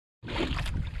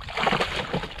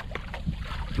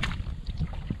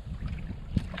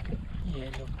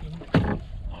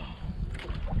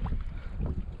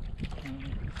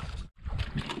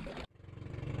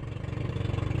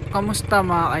Kamusta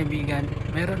mga kaibigan?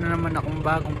 Meron na naman akong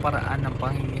bagong paraan ng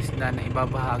pangingisda na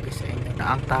ibabahagi sa inyo na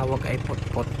ang tawag ay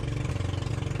putput.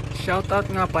 Shoutout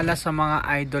nga pala sa mga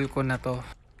idol ko na to.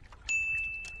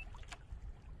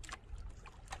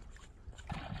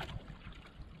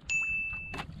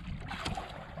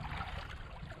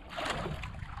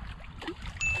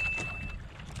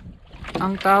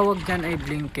 Ang tawag dyan ay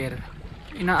blinker.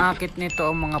 Inaakit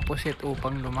nito ang mga pusit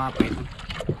upang lumapit.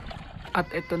 At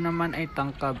ito naman ay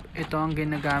tangkab. Ito ang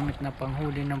ginagamit na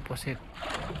panghuli ng pusit.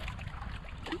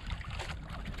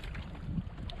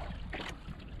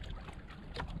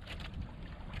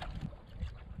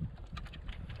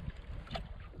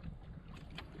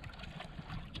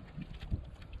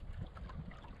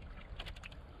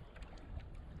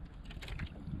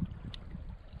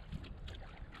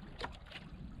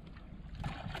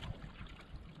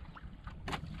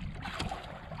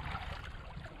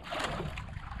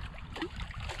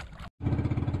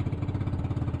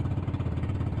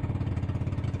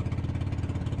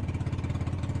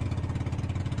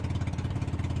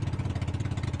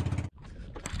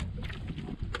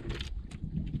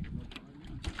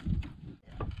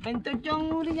 Bentot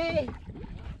yung huli niya eh.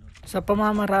 Sa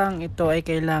pamamaraang ito ay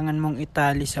kailangan mong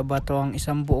itali sa bato ang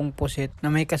isang buong pusit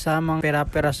na may kasamang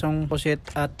pera-perasong pusit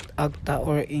at agta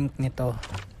or ink nito.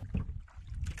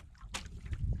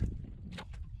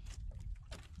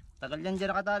 Tagal yan dyan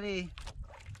nakatali eh.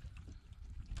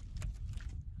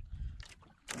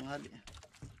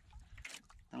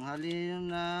 Tanghali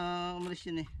yun na umalis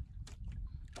yun eh.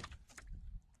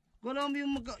 Gulam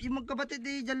yung magkapatid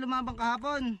eh dyan lumabang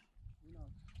kahapon.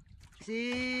 Si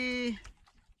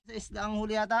sa isda ang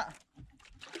huli yata.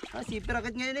 Si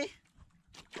Piragat ngayon eh.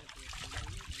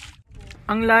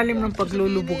 Ang lalim ng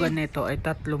paglulubugan nito ay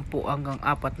 30 hanggang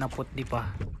 40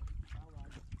 pa.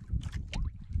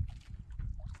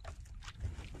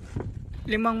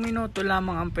 5 minuto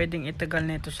lamang ang pwedeng itagal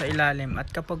nito sa ilalim at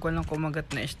kapag walang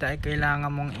kumagat na isda ay kailangan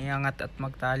mong iangat at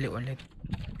magtali ulit.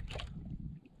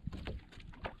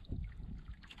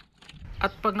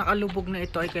 At pag nakalubog na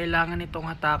ito ay kailangan itong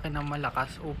hatakin ng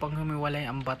malakas upang humiwalay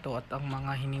ang bato at ang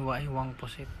mga hiniwa-hiwang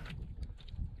pusit.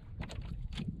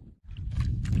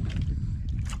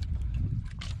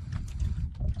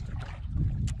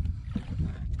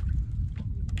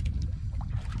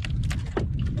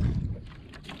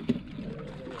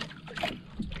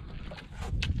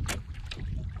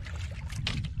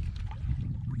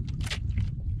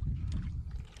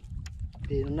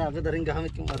 Hindi na agad rin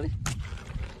gamit yung ari.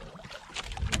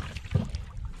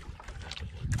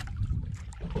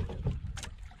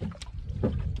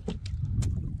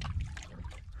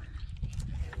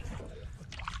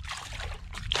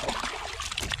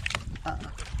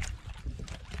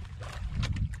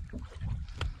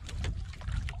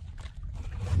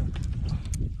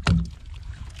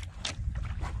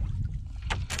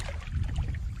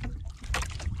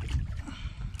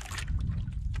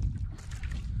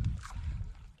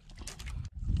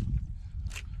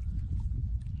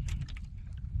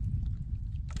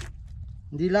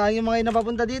 Hindi lang yung mga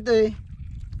napapunta dito eh.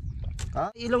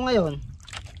 Ilong ngayon.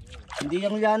 Hindi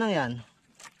yung lianang yan.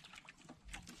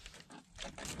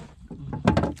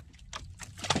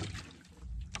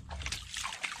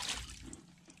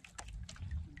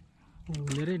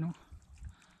 Huli rin oh.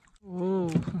 Oh.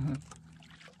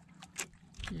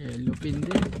 Yellow pin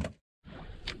din.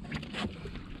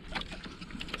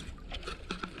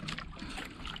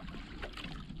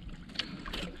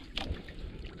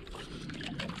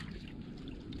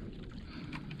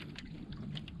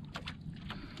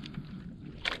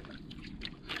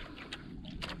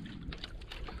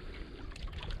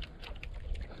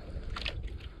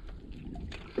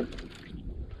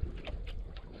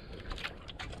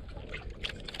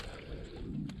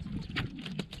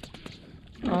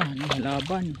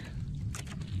 Laban.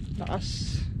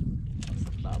 Lakas.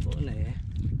 Babaw na eh.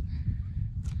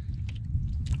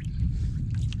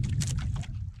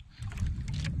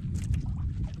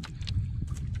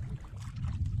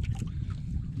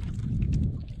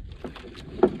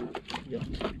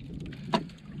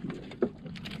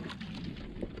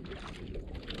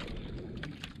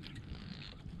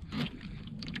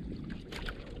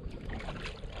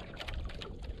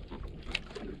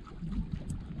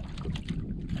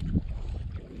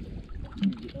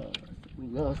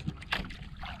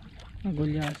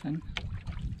 Nagulyasan.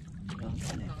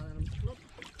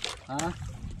 Ha?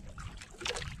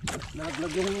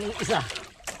 Nalaglag yung isa.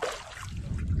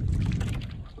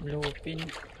 Lupin.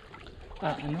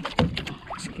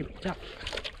 Skipjack.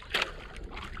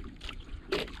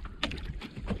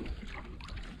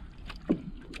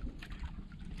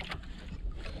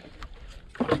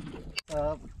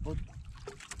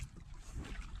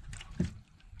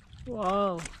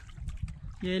 Wow.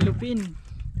 Yellow pin.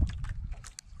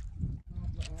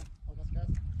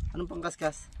 Anong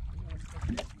pangkaskas?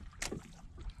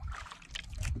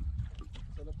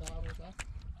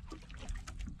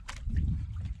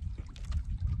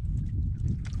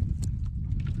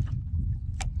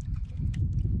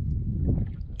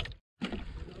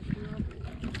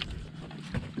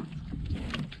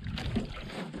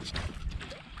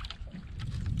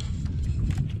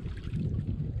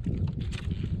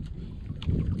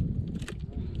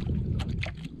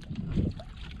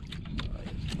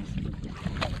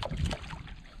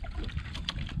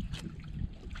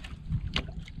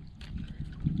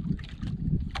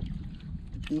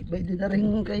 Ibay din na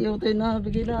rin kayo tayo na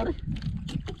bigay na rin.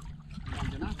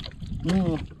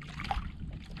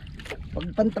 Pag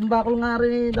pantambakol nga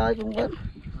rin dahil kung kan.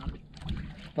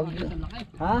 Pag,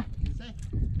 ha?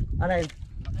 Ano yun?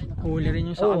 Huli rin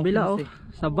yung sa kabila, oh.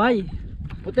 Sabay.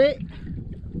 Puti.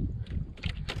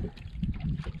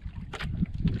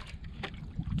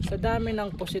 Sa dami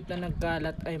ng pusit na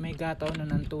nagkalat ay may gataw na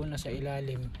ng tuna sa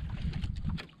ilalim.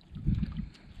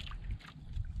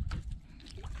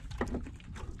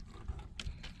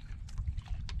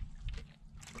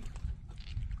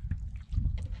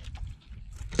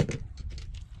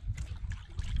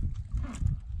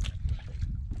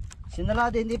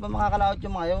 Sinalado hindi pa makakalaot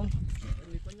yung mga yun.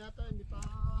 Hindi pa yata, hindi pa.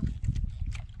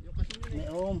 Yung kasi yun May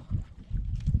om.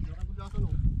 yung kagudasa no.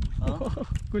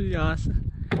 Kulyasa.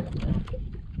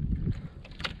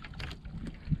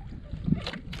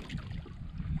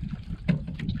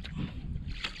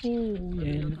 Oh,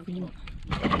 yellow pin.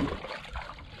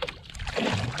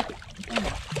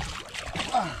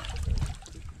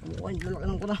 Ay,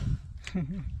 lalaki ko na.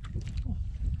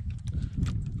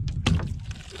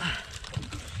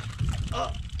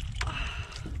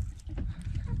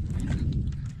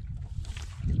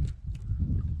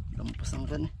 Lampasan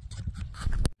ka na.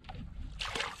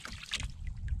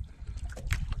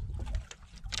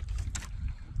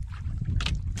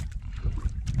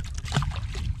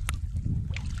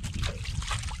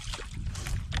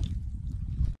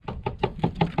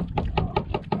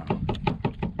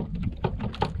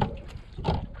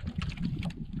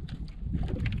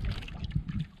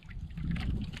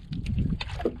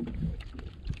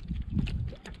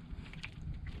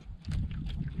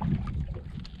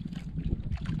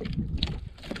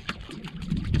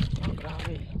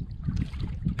 Grabe.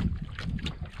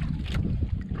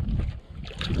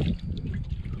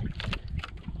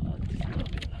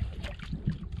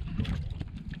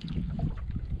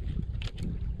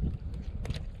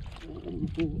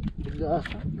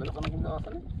 Biglaasa. Lalaki ng biglaasa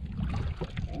na.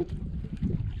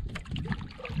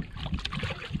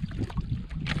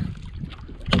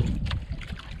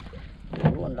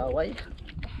 Ang laway.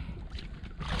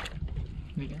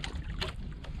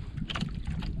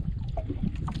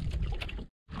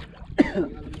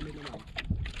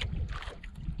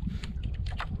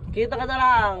 Kita ka na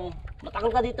lang.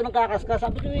 Matagal ka dito nagkakaskas.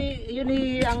 Sabi ko yun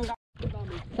ang...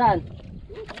 Saan?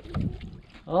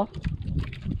 Oh?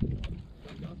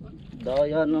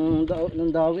 Daya ng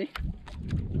dawi.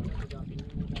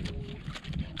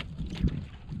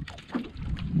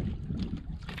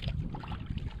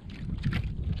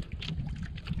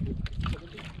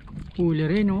 Huli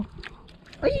rin, oh.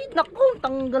 Ay, naku,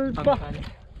 tanggal pa. Tangkal.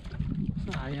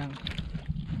 Sayang.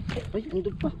 Ay,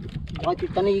 andun pa. Bakit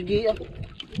tanigi ah.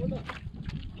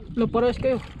 Lo, pares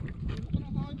kayo.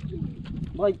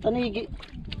 Bakit tanigi?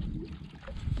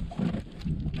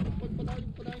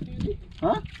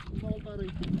 Ha?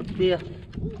 Tiya.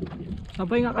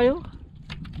 Sabay nga kayo.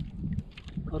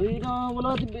 Arena,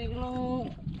 wala din biglang...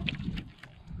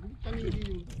 Tanigi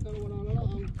yun. Pero wala na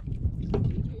lang.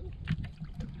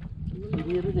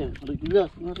 Hindi rin eh.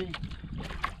 Regulas nga rin.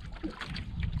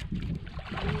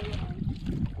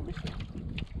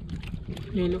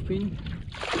 Yellow pin.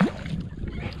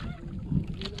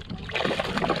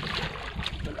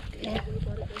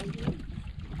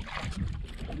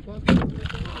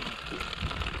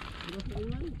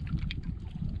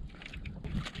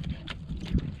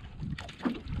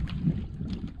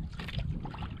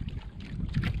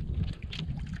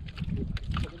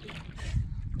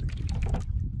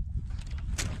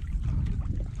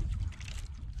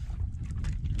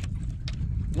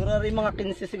 Siguro rin mga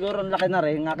 15 siguro ang laki na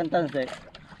rin. Ang aking tanse.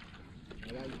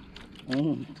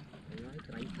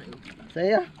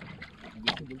 Saya.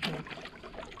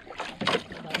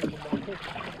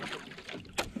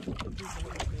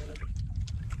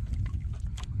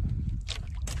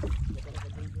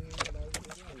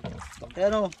 Okay,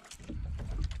 ano?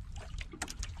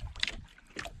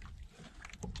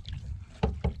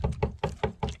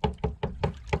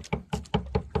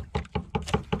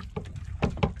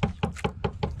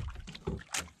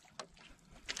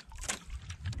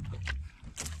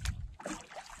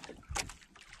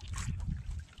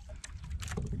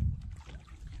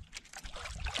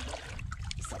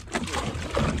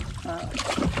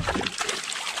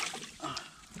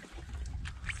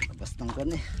 Labas ng kan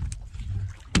eh.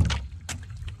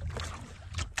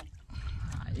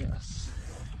 Ayos.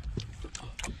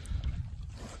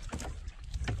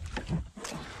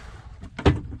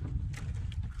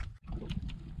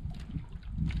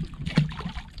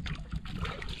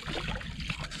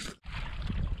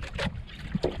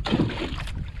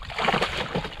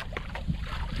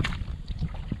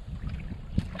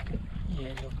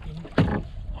 Yellowfin.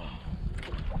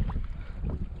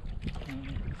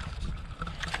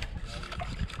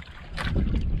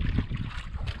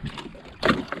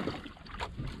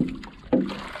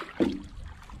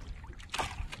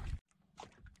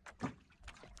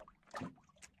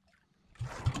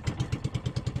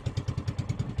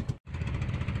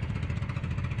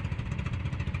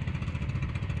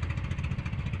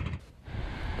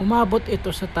 Umabot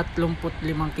ito sa 35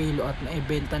 kilo at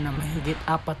naibenta na mahigit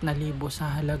 4,000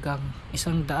 sa halagang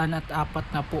 140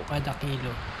 kada kilo.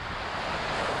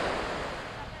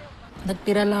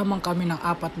 Nagtira lamang kami ng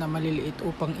 4 na maliliit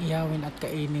upang iyawin at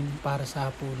kainin para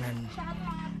sa hapunan.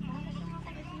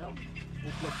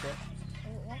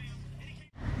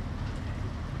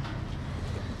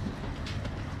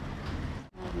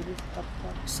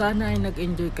 Sana ay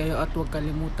nag-enjoy kayo at huwag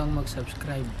kalimutang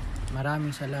mag-subscribe.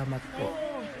 Maraming salamat po.